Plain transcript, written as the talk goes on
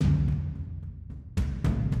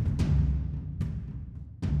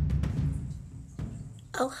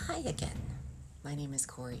Oh, hi again. My name is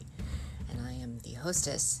Corey, and I am the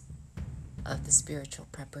hostess of the Spiritual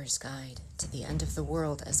Prepper's Guide to the End of the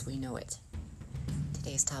World as We Know It.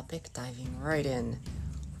 Today's topic, diving right in.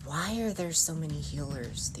 Why are there so many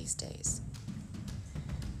healers these days?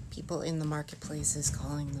 People in the marketplaces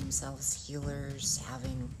calling themselves healers,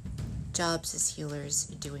 having jobs as healers,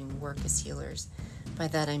 doing work as healers. By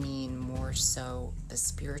that I mean more so the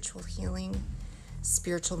spiritual healing,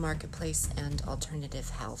 spiritual marketplace, and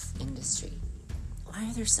alternative health industry. Why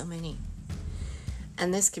are there so many?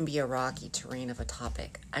 And this can be a rocky terrain of a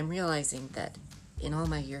topic. I'm realizing that in all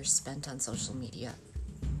my years spent on social media,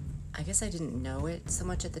 I guess I didn't know it so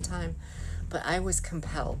much at the time, but I was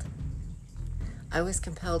compelled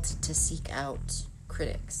to seek out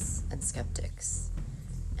critics and skeptics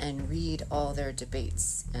and read all their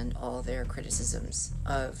debates and all their criticisms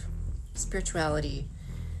of spirituality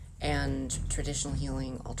and traditional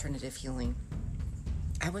healing, alternative healing.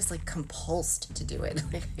 I was compulsed to do it.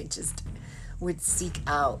 I just would seek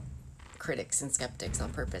out critics and skeptics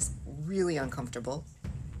on purpose. Really uncomfortable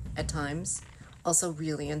at times, also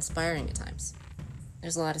really inspiring at times.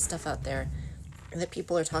 There's a lot of stuff out there that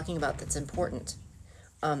people are talking about that's important.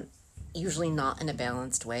 Usually not in a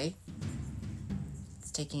balanced way.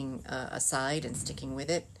 It's taking a side and sticking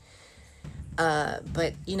with it.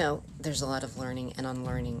 But, there's a lot of learning and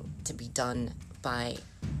unlearning to be done by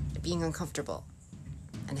being uncomfortable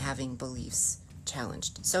and having beliefs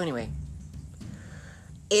challenged. So anyway,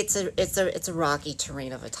 it's a rocky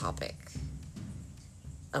terrain of a topic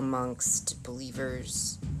amongst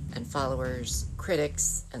believers and followers,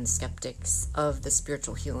 critics and skeptics of the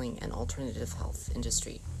spiritual healing and alternative health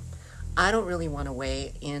industry. I don't really want to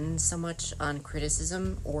weigh in so much on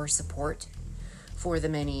criticism or support for the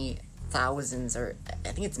many thousands, or I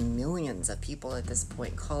think it's millions of people at this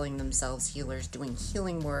point calling themselves healers, doing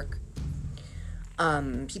healing work,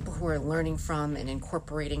 people who are learning from and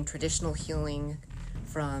incorporating traditional healing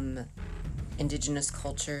from indigenous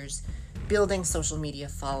cultures, building social media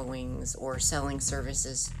followings, or selling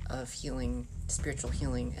services of healing, spiritual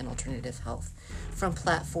healing, and alternative health from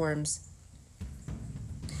platforms.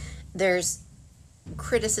 There's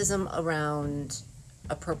criticism around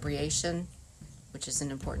appropriation, which is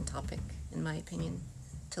an important topic, in my opinion,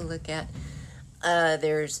 to look at.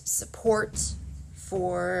 There's support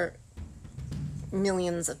for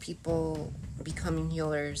millions of people becoming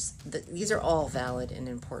healers. These are all valid and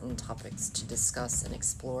important topics to discuss and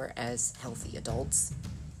explore as healthy adults.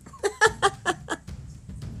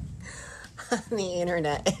 On the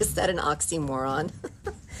internet. Is that an oxymoron?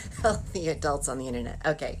 Healthy adults on the internet.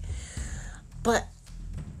 Okay. But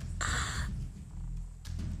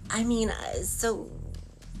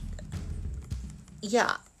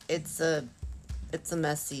yeah, it's a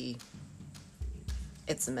messy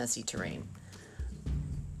terrain.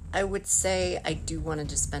 I would say I do want to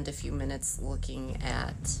just spend a few minutes looking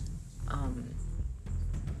at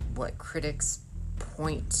what critics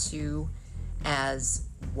point to as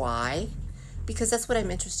why, because that's what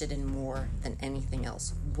I'm interested in more than anything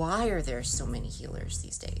else. Why are there so many healers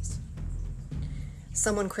these days?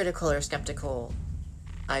 Someone critical or skeptical,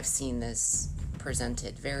 I've seen this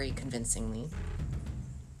presented very convincingly.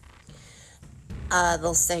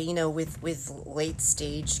 They'll say, with late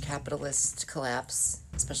stage capitalist collapse,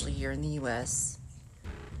 especially here in the U.S.,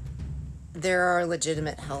 there are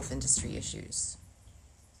legitimate health industry issues.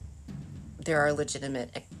 There are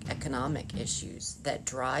legitimate economic issues that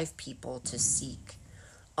drive people to seek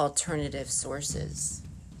alternative sources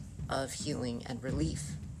of healing and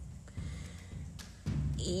relief.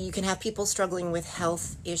 You can have people struggling with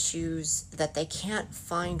health issues that they can't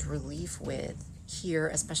find relief with here,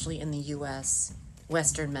 especially in the U.S.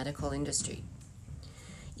 Western medical industry.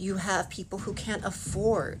 You have people who can't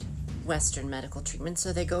afford Western medical treatment,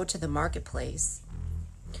 so they go to the marketplace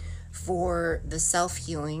for the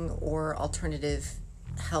self-healing or alternative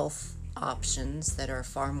health options that are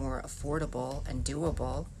far more affordable and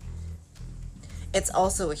doable. It's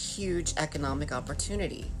also a huge economic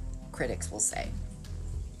opportunity, critics will say,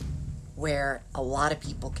 where a lot of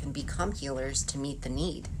people can become healers to meet the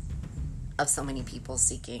need of so many people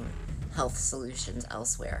seeking health solutions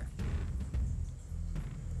elsewhere.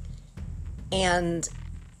 And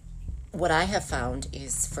what I have found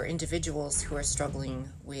is for individuals who are struggling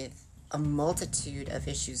with a multitude of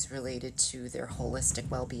issues related to their holistic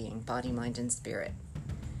well-being, body, mind, and spirit,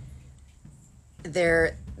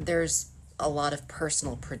 there's a lot of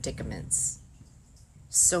personal predicaments.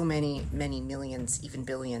 So many millions, even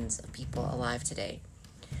billions of people alive today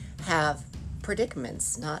have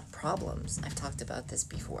predicaments, not problems. I've talked about this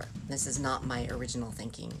before. This is not my original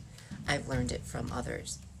thinking. I've learned it from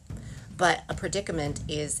others. But a predicament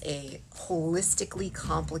is a holistically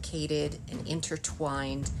complicated and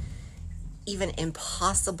intertwined, even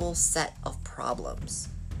impossible set of problems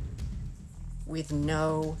with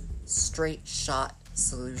no straight shot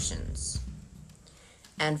solutions.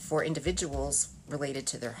 And for individuals related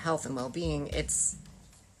to their health and well-being, it's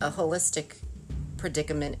a holistic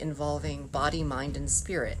predicament involving body, mind, and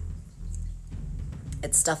spirit.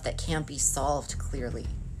 It's stuff that can't be solved clearly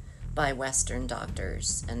by Western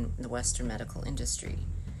doctors and the Western medical industry.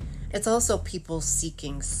 It's also people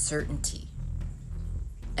seeking certainty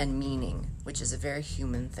and meaning, which is a very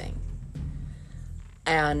human thing.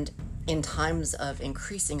 And in times of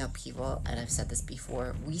increasing upheaval, and I've said this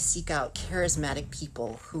before, we seek out charismatic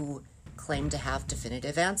people who claim to have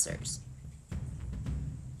definitive answers.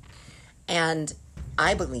 And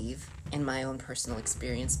I believe, in my own personal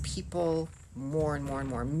experience, people more and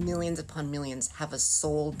more, millions upon millions, have a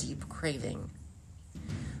soul deep craving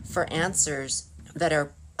for answers that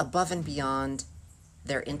are above and beyond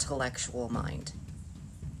their intellectual mind.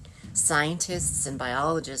 Scientists and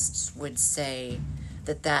biologists would say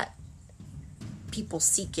that people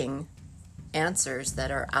seeking answers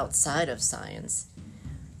that are outside of science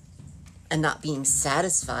and not being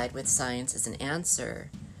satisfied with science as an answer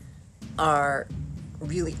are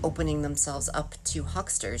really opening themselves up to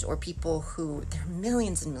hucksters, or people who, there are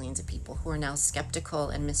millions and millions of people who are now skeptical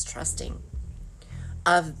and mistrusting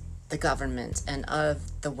of the government and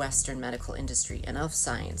of the Western medical industry and of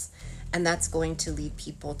science. And that's going to lead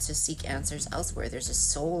people to seek answers elsewhere. There's a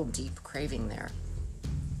soul deep craving there.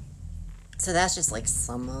 So that's just like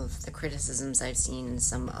some of the criticisms I've seen and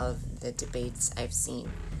some of the debates I've seen.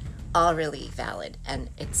 All really valid, and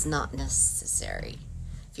it's not necessary.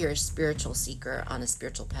 If you're a spiritual seeker on a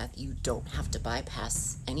spiritual path, you don't have to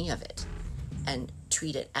bypass any of it and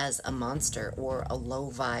treat it as a monster or a low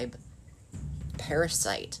vibe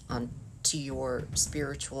parasite onto your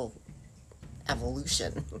spiritual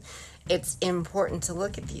evolution. It's important to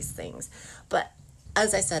look at these things. But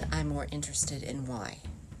as I said, I'm more interested in why.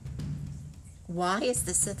 Why is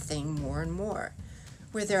this a thing more and more,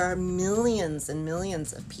 where there are millions and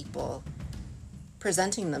millions of people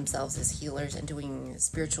presenting themselves as healers and doing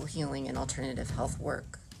spiritual healing and alternative health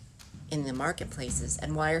work in the marketplaces,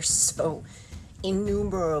 and why are so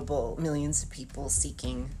innumerable millions of people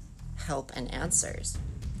seeking help and answers?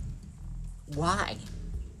 Why?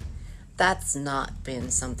 That's not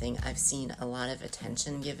been something I've seen a lot of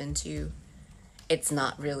attention given to. It's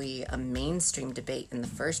not really a mainstream debate in the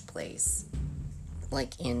first place,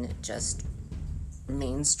 like in just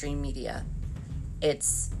mainstream media.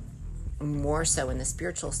 It's more so in the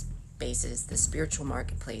spiritual spaces, the spiritual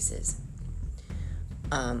marketplaces,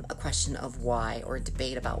 a question of why, or a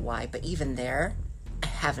debate about why. But even there, I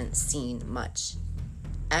haven't seen much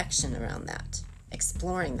action around that,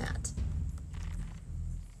 exploring that.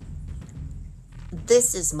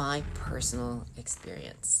 This is my personal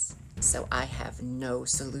experience. So I have no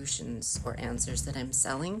solutions or answers that I'm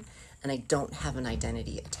selling, and I don't have an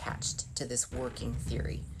identity attached to this working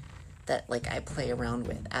theory that I play around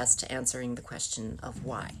with as to answering the question of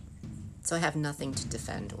why. So I have nothing to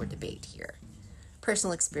defend or debate here.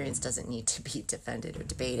 Personal experience doesn't need to be defended or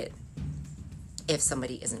debated if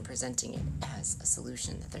somebody isn't presenting it as a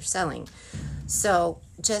solution that they're selling. So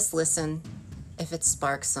just listen. If it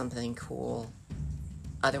sparks something, cool.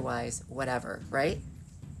 Otherwise, whatever, right?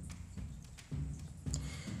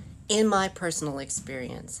 In my personal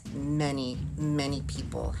experience, many, many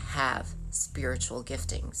people have spiritual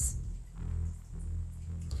giftings.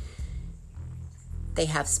 They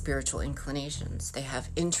have spiritual inclinations. They have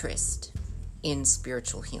interest in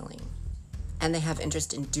spiritual healing. And they have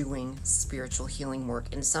interest in doing spiritual healing work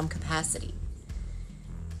in some capacity.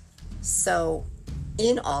 So,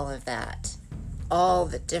 in all of that, all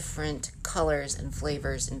the different colors and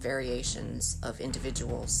flavors and variations of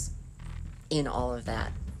individuals in all of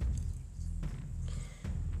that,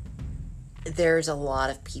 there's a lot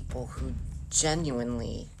of people who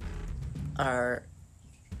genuinely are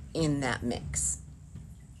in that mix.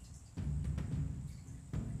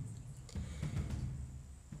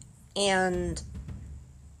 And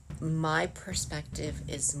my perspective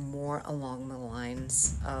is more along the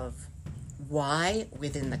lines of why,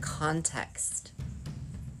 within the context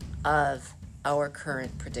of our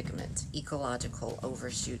current predicament, ecological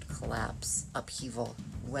overshoot, collapse, upheaval,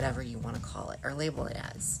 whatever you want to call it or label it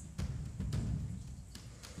as,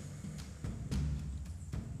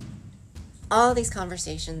 all these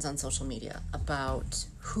conversations on social media about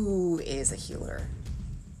who is a healer,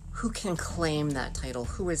 who can claim that title,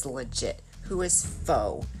 who is legit, who is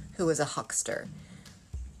faux, who is a huckster.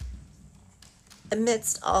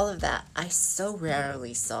 amidst all of that, I so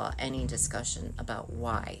rarely saw any discussion about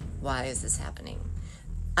why. Why is this happening?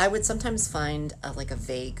 I would sometimes find like a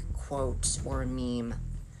vague quote or a meme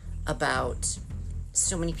about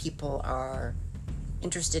so many people are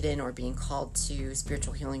interested in or being called to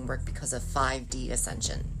spiritual healing work because of 5D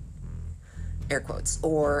ascension, air quotes,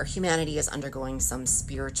 or humanity is undergoing some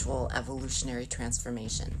spiritual evolutionary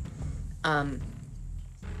transformation.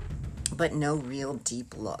 But no real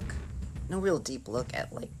deep look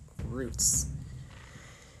at like roots.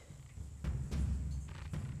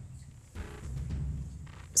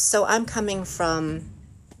 So I'm coming from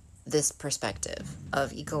this perspective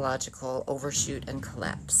of ecological overshoot and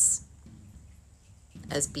collapse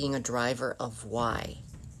as being a driver of why.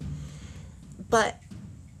 But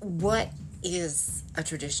what is a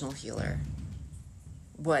traditional healer?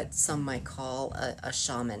 What some might call a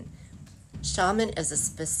shaman. Shaman is a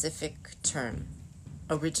specific term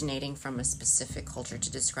originating from a specific culture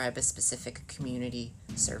to describe a specific community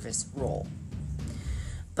service role.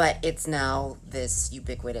 But it's now this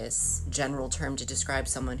ubiquitous general term to describe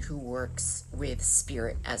someone who works with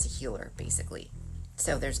spirit as a healer, basically.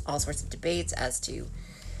 So there's all sorts of debates as to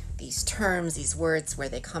these terms, these words, where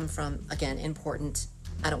they come from. Again, important.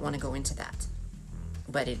 I don't want to go into that,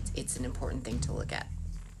 but it's an important thing to look at.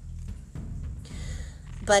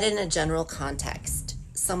 But in a general context,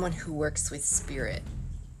 someone who works with spirit,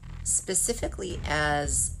 specifically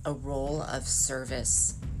as a role of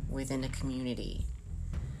service within a community.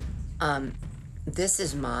 This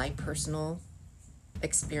is my personal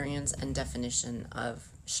experience and definition of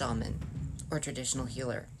shaman or traditional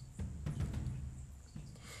healer.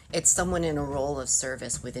 It's someone in a role of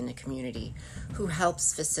service within a community who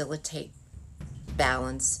helps facilitate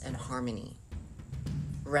balance and harmony,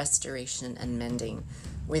 restoration and mending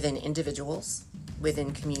within individuals,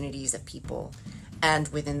 within communities of people, and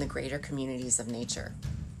within the greater communities of nature.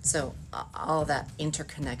 So all that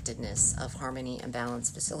interconnectedness of harmony and balance,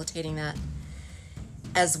 facilitating that,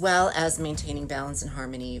 as well as maintaining balance and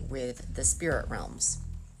harmony with the spirit realms.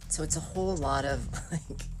 So it's a whole lot of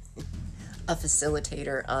like a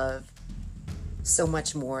facilitator of so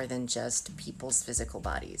much more than just people's physical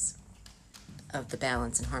bodies, of the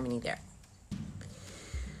balance and harmony there.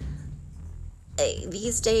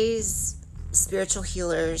 These days, spiritual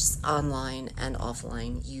healers online and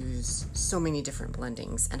offline use so many different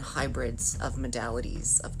blendings and hybrids of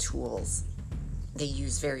modalities, of tools. They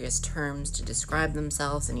use various terms to describe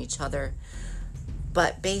themselves and each other,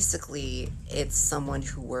 but basically it's someone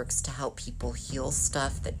who works to help people heal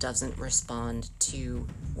stuff that doesn't respond to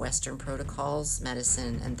Western protocols,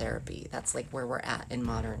 medicine, and therapy. That's like where we're at in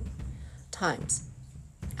modern times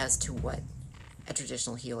as to what a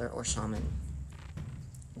traditional healer or shaman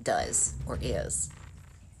does or is.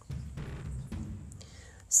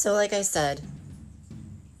 So like I said,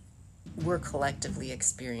 we're collectively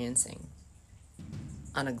experiencing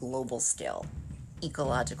on a global scale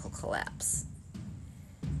ecological collapse.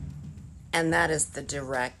 And that is the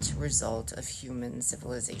direct result of human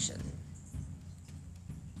civilization.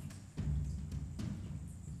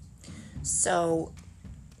 So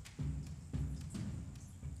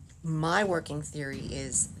my working theory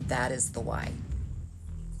is that is the why.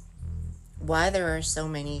 Why there are so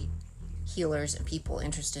many healers and people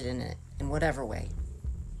interested in it in whatever way.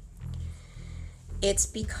 It's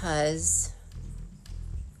because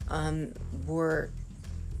we're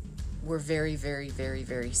very, very, very,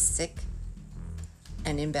 very sick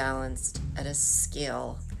and imbalanced at a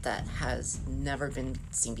scale that has never been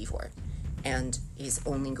seen before and is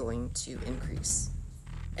only going to increase.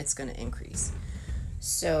 It's going to increase.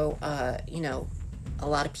 So, a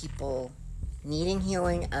lot of people needing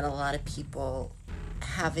healing and a lot of people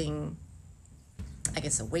having, I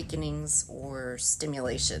guess, awakenings or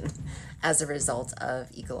stimulation as a result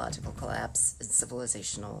of ecological collapse and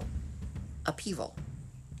civilizational upheaval.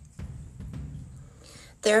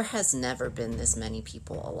 There has never been this many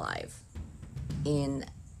people alive in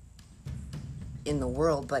the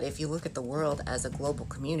world, but if you look at the world as a global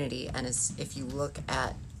community, and if you look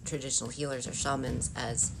at traditional healers or shamans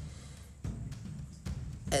as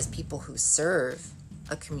people who serve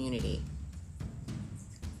a community,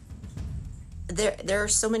 there are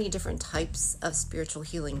so many different types of spiritual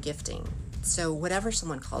healing gifting. So whatever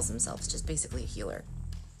someone calls themselves, just basically a healer.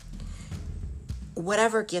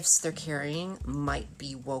 Whatever gifts they're carrying might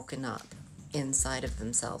be woken up inside of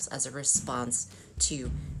themselves as a response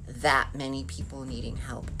to that many people needing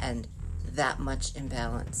help and that much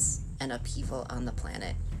imbalance and upheaval on the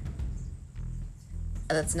planet.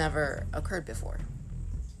 That's never occurred before.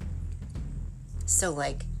 So,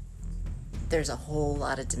 there's a whole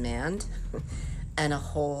lot of demand and a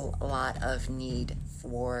whole lot of need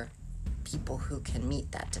for people who can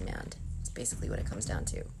meet that demand. It's basically what it comes down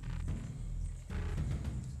to.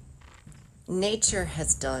 Nature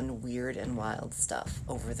has done weird and wild stuff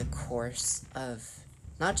over the course of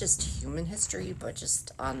not just human history, but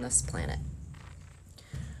just on this planet.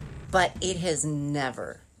 But it has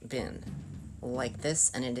never been like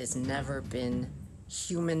this, and it has never been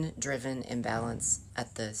human-driven imbalance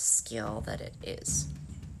at the scale that it is.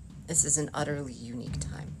 This is an utterly unique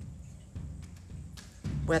time.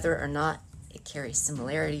 Whether or not it carries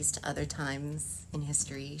similarities to other times in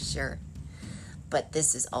history, sure. But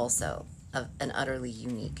this is also an utterly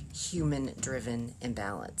unique human-driven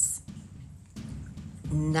imbalance.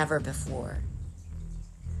 Never before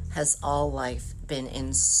has all life been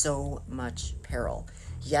in so much peril.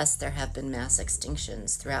 Yes, there have been mass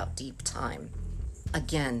extinctions throughout deep time.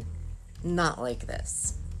 Again, not like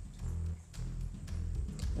this.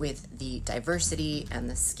 With the diversity and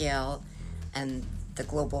the scale and the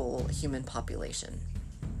global human population.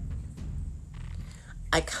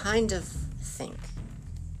 I kind of think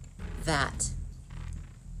that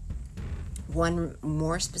one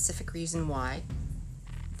more specific reason why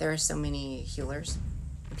there are so many healers,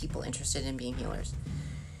 people interested in being healers,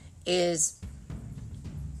 is,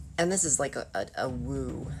 and this is like a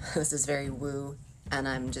woo, this is very woo, and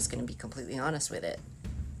I'm just going to be completely honest with it.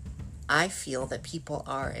 I feel that people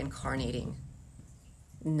are incarnating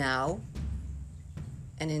now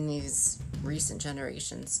and in these recent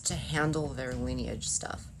generations to handle their lineage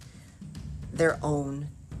stuff, their own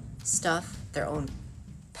stuff, their own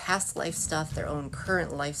past life stuff, their own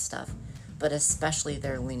current life stuff, but especially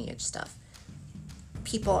their lineage stuff.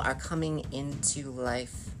 People are coming into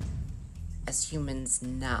life as humans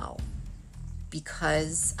now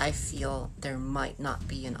because I feel there might not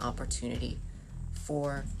be an opportunity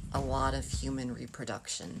for a lot of human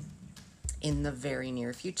reproduction in the very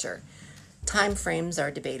near future. Time frames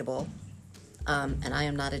are debatable, and I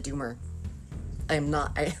am not a doomer.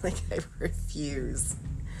 I refuse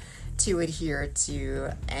to adhere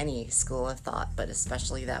to any school of thought, but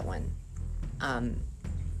especially that one.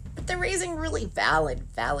 But they're raising really valid,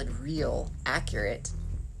 real, accurate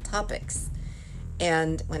topics.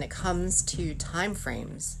 And when it comes to time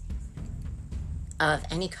frames of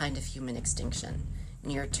any kind of human extinction,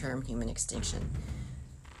 near-term human extinction,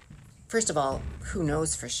 first of all, who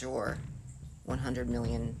knows for sure, 100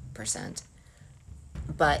 million %.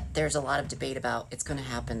 But there's a lot of debate about it's going to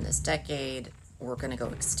happen this decade, we're going to go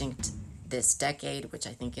extinct this decade, which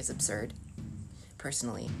I think is absurd,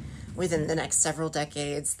 personally. Within the next several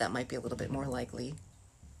decades, that might be a little bit more likely,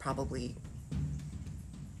 probably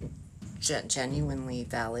genuinely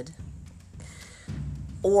valid.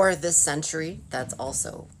 Or this century, that's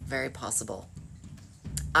also very possible.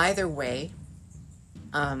 Either way,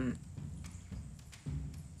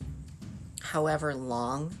 however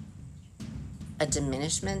long a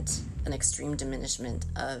diminishment, an extreme diminishment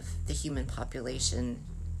of the human population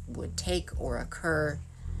would take or occur,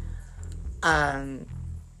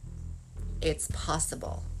 it's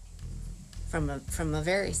possible from a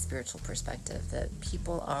very spiritual perspective that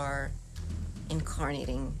people are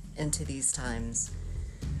incarnating into these times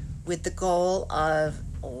with the goal of,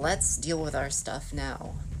 let's deal with our stuff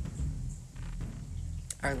now.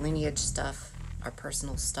 Our lineage stuff, our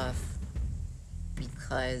personal stuff,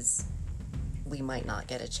 because we might not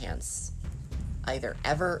get a chance either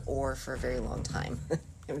ever or for a very long time.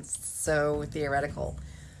 It's so theoretical.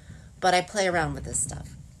 But I play around with this stuff.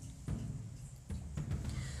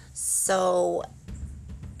 So,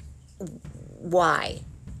 why?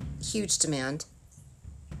 Huge demand,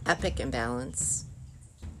 epic imbalance,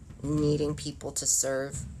 needing people to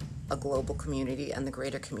serve a global community and the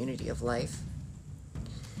greater community of life,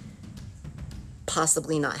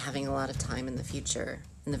 possibly not having a lot of time in the future,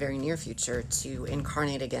 in the very near future, to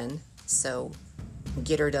incarnate again, so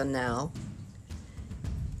get her done now.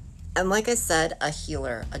 And like I said, a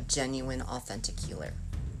healer, a genuine, authentic healer.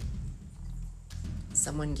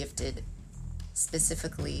 Someone gifted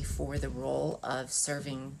specifically for the role of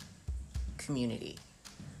serving community.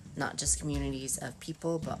 Not just communities of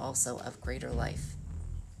people, but also of greater life.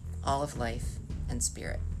 All of life and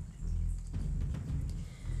spirit.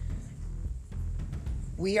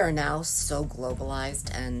 We are now so globalized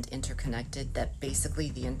and interconnected that basically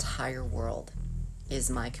the entire world is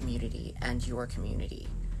my community and your community.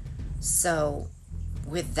 So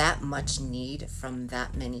with that much need from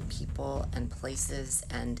that many people and places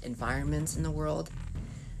and environments in the world,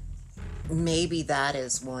 maybe that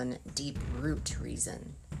is one deep root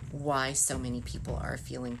reason why so many people are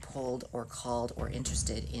feeling pulled or called or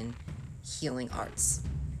interested in healing arts.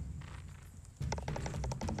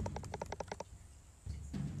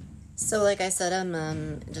 So, like I said,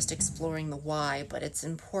 I'm just exploring the why, but it's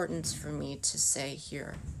important for me to say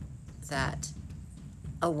here that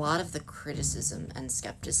a lot of the criticism and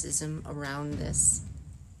skepticism around this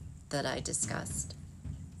that I discussed,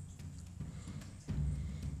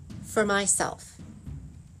 for myself,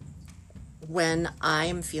 when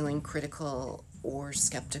I'm feeling critical or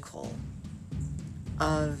skeptical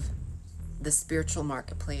of the spiritual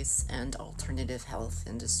marketplace and alternative health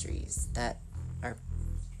industries that are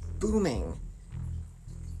booming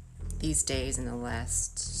these days in the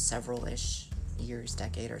last several-ish years,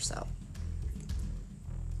 decade or so.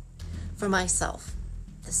 For myself,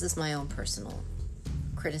 this is my own personal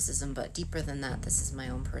criticism, but deeper than that, this is my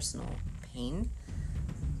own personal pain.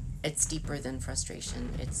 It's deeper than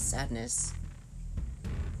frustration. It's sadness,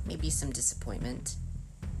 maybe some disappointment.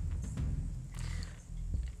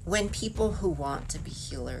 When people who want to be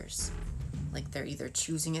healers, like they're either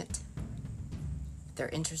choosing it, they're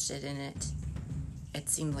interested in it, it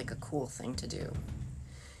seemed like a cool thing to do.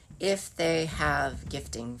 If they have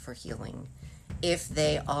gifting for healing, if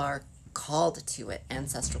they are called to it,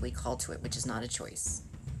 ancestrally called to it, which is not a choice.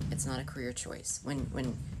 It's not a career choice.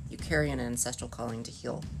 When you carry an ancestral calling to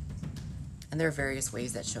heal, and there are various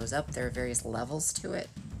ways that shows up, there are various levels to it,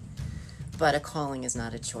 but a calling is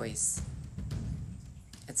not a choice.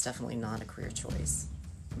 It's definitely not a career choice.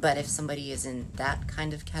 But if somebody is in that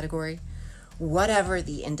kind of category, whatever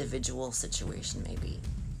the individual situation may be,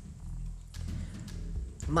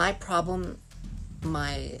 my problem,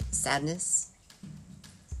 my sadness,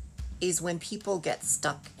 is when people get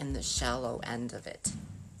stuck in the shallow end of it,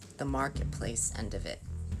 the marketplace end of it.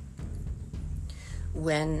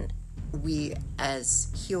 When we as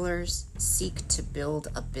healers seek to build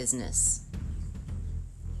a business,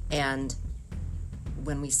 and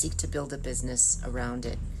when we seek to build a business around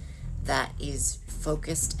it that is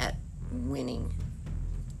focused at winning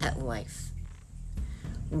at life,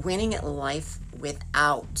 winning at life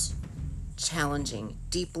without challenging,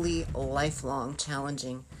 deeply lifelong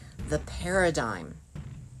challenging the paradigm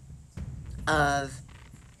of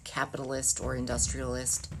capitalist or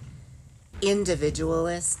industrialist,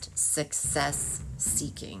 individualist success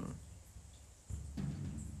seeking.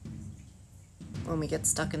 When we get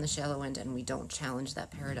stuck in the shallow end and we don't challenge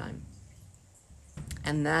that paradigm.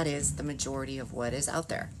 And that is the majority of what is out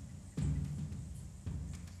there.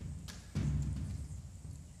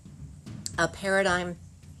 A paradigm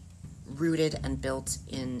rooted and built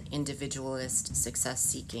in individualist success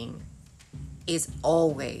seeking is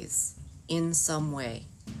always, in some way,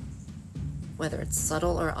 whether it's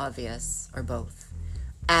subtle or obvious or both,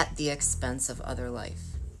 at the expense of other life.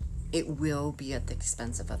 It will be at the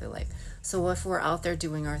expense of other life. So if we're out there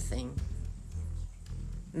doing our thing,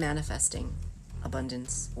 manifesting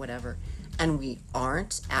abundance, whatever, and we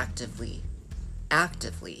aren't actively,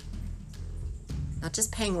 not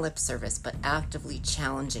just paying lip service, but actively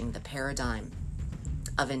challenging the paradigm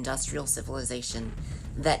of industrial civilization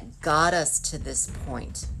that got us to this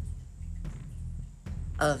point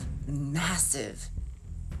of massive,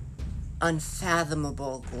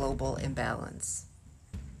 unfathomable global imbalance,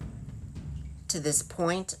 to this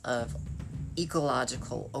point of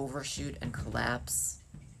ecological overshoot and collapse,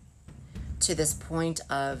 to this point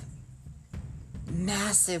of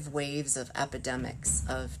massive waves of epidemics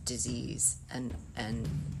of disease and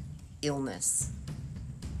illness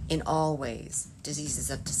in all ways, diseases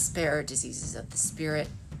of despair, diseases of the spirit,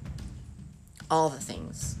 all the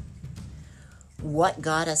things. What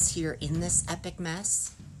got us here in this epic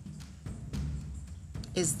mess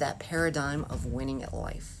is that paradigm of winning at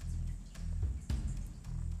life.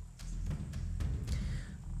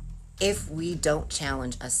 If we don't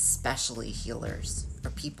challenge, especially healers or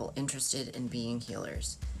people interested in being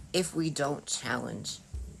healers, if we don't challenge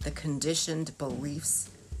the conditioned beliefs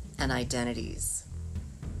and identities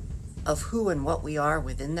of who and what we are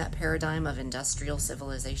within that paradigm of industrial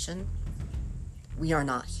civilization, we are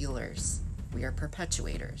not healers. We are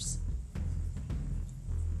perpetuators.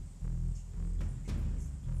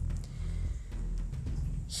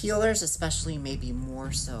 Healers, especially, maybe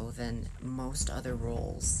more so than most other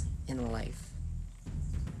roles in life,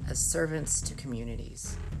 as servants to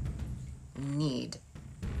communities, need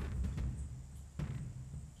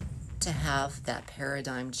to have that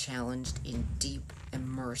paradigm challenged in deep,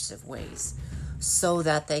 immersive ways so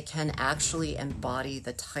that they can actually embody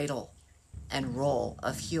the title and role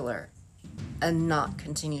of healer and not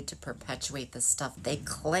continue to perpetuate the stuff they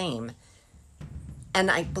claim. And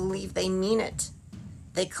I believe they mean it.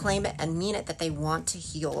 They claim it and mean it, that they want to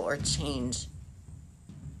heal or change.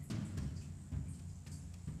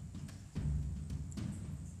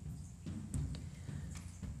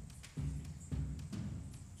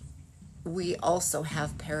 we also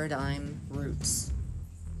have paradigm roots,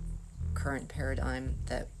 current paradigm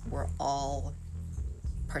that we're all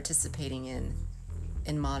participating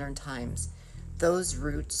in modern times. Those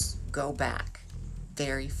roots go back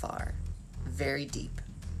very far, very deep,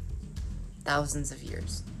 thousands of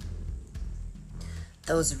years.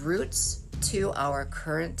 Those roots to our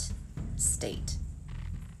current state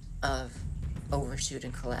of overshoot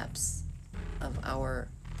and collapse of our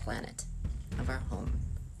planet, of our home,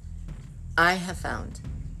 I have found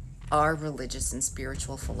are religious and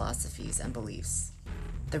spiritual philosophies and beliefs.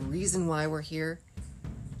 The reason why we're here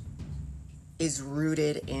is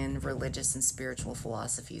rooted in religious and spiritual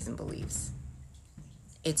philosophies and beliefs.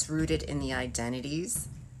 It's rooted in the identities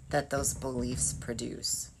that those beliefs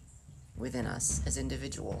produce within us as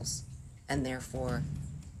individuals, and therefore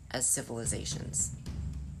as civilizations.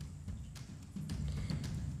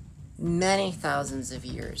 Many thousands of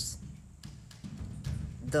years,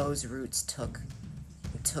 those roots took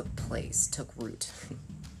root.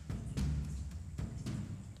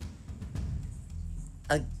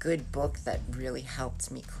 A good book that really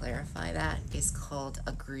helped me clarify that is called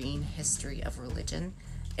A Green History of Religion.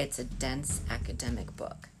 It's a dense academic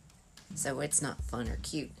book, so it's not fun or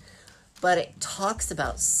cute, but it talks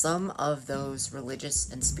about some of those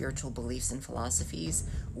religious and spiritual beliefs and philosophies,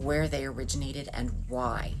 where they originated and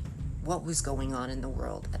why, what was going on in the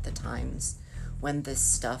world at the times when this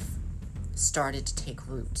stuff started to take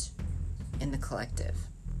root in the collective,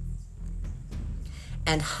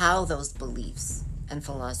 and how those beliefs and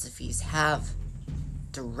philosophies have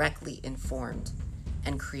directly informed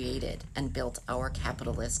and created and built our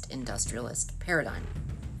capitalist industrialist paradigm.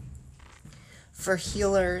 For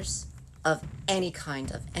healers of any kind,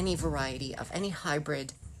 of any variety, of any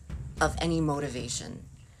hybrid, of any motivation,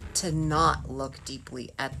 to not look deeply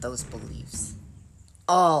at those beliefs,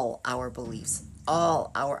 all our beliefs,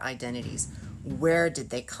 all our identities, where did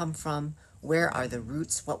they come from? Where are the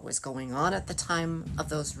roots? What was going on at the time of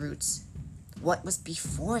those roots? What was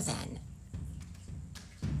before then?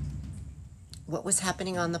 What was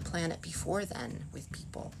happening on the planet before then with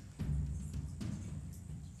people?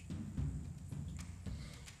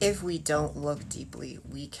 If we don't look deeply,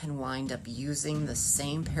 we can wind up using the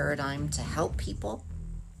same paradigm to help people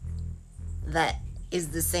that is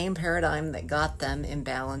the same paradigm that got them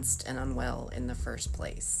imbalanced and unwell in the first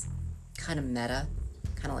place. Kind of meta,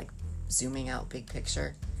 kind of like zooming out big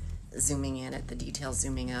picture, zooming in at the details,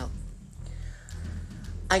 zooming out.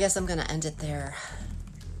 I guess I'm going to end it there.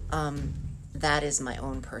 That is my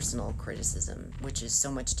own personal criticism, which is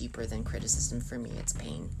so much deeper than criticism for me. It's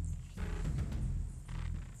pain.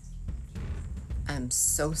 I'm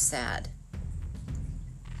so sad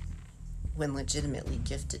when legitimately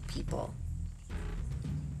gifted people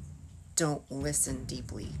don't listen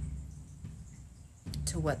deeply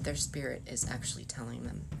to what their spirit is actually telling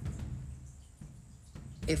them.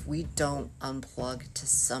 If we don't unplug to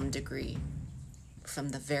some degree from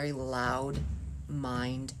the very loud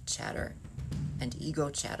mind chatter and ego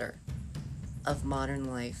chatter of modern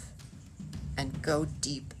life and go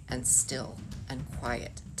deep and still and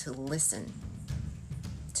quiet to listen,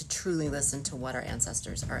 to truly listen to what our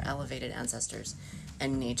ancestors, our elevated ancestors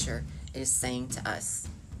and nature is saying to us,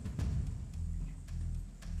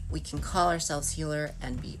 we can call ourselves healer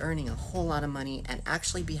and be earning a whole lot of money and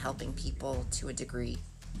actually be helping people to a degree.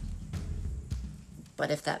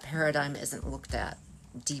 But if that paradigm isn't looked at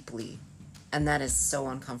deeply, and that is so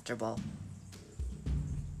uncomfortable,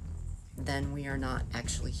 then we are not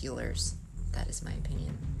actually healers. That is my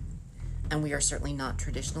opinion. And we are certainly not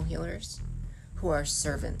traditional healers who are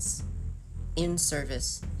servants in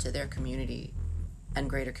service to their community and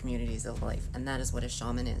greater communities of life. And that is what a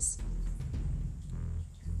shaman is.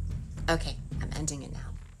 Okay, I'm ending it now.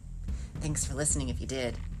 Thanks for listening if you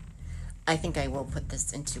did. I think I will put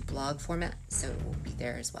this into blog format, so it will be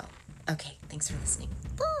there as well. Okay, thanks for listening.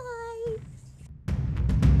 Bye!